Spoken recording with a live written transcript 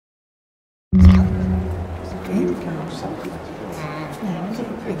Hello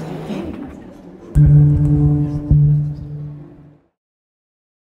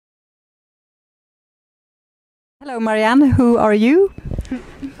Marianne, who are you?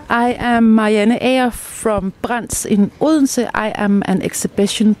 I am Marianne Ager from Brandts in Odense. I am an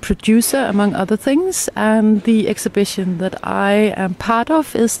exhibition producer, among other things, and the exhibition that I am part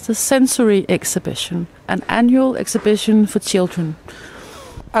of is the Sensory Exhibition, an annual exhibition for children.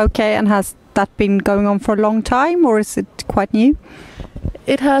 Okay, and has that been going on for a long time, or is it quite new?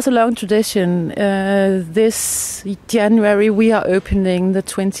 It has a long tradition. This January we are opening the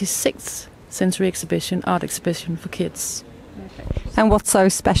 26th Sensory Exhibition, art exhibition for kids. And what's so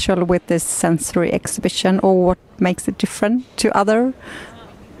special with this sensory exhibition, or what makes it different to other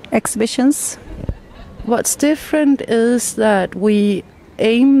exhibitions? What's different is that we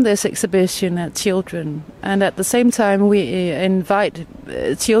aim this exhibition at children, and at the same time we invite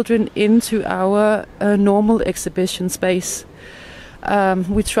children into our normal exhibition space.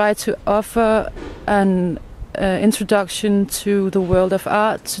 We try to offer an introduction to the world of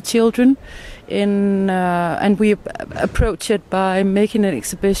art to children, and we approach it by making an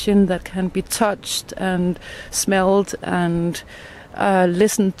exhibition that can be touched and smelled and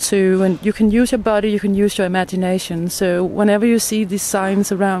listened to, and you can use your body, you can use your imagination. So whenever you see these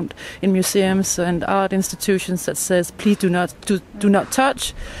signs around in museums and art institutions that says please do not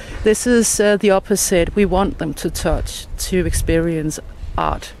touch, this is the opposite. We want them to touch, to experience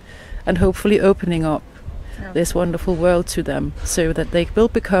art, and hopefully opening up this wonderful world to them, so that they will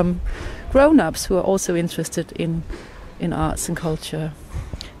become grown-ups who are also interested in arts and culture.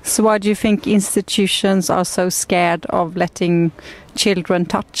 So why do you think institutions are so scared of letting children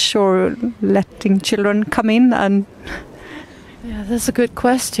touch or letting children come in? And yeah, that's a good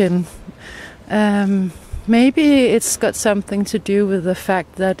question. Maybe it's got something to do with the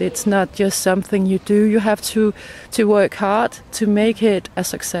fact that it's not just something you do. You have to work hard to make it a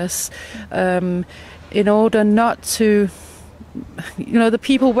success. In order not to, the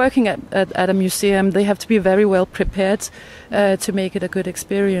people working at a museum, they have to be very well prepared to make it a good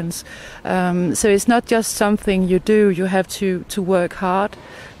experience. So it's not just something you do. You have to work hard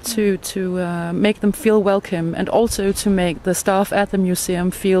to make them feel welcome, and also to make the staff at the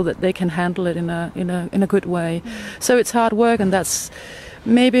museum feel that they can handle it in a good way. So it's hard work, and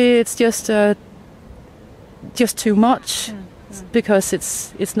maybe it's just too much. Because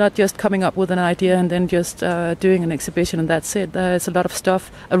it's not just coming up with an idea and then just doing an exhibition and that's it. There's a lot of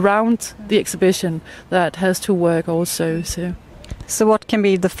stuff around the exhibition that has to work also. So what can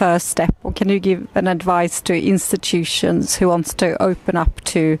be the first step, or can you give an advice to institutions who wants to open up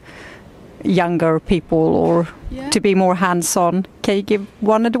to younger people, or to be more hands-on? Can you give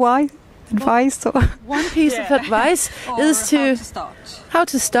one advice? One piece of advice is how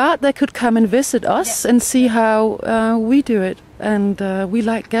to start. They could come and visit us and see how we do it. And we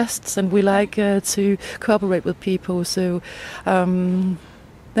like guests, and we like to cooperate with people. So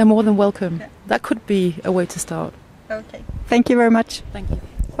they're more than welcome. That could be a way to start. Okay. Thank you very much. Thank you.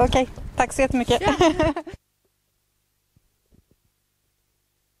 Okay. Tack så jättemycket.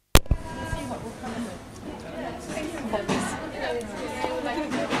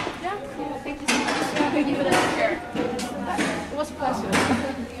 It was a pleasure.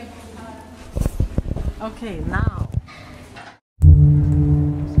 Okay, now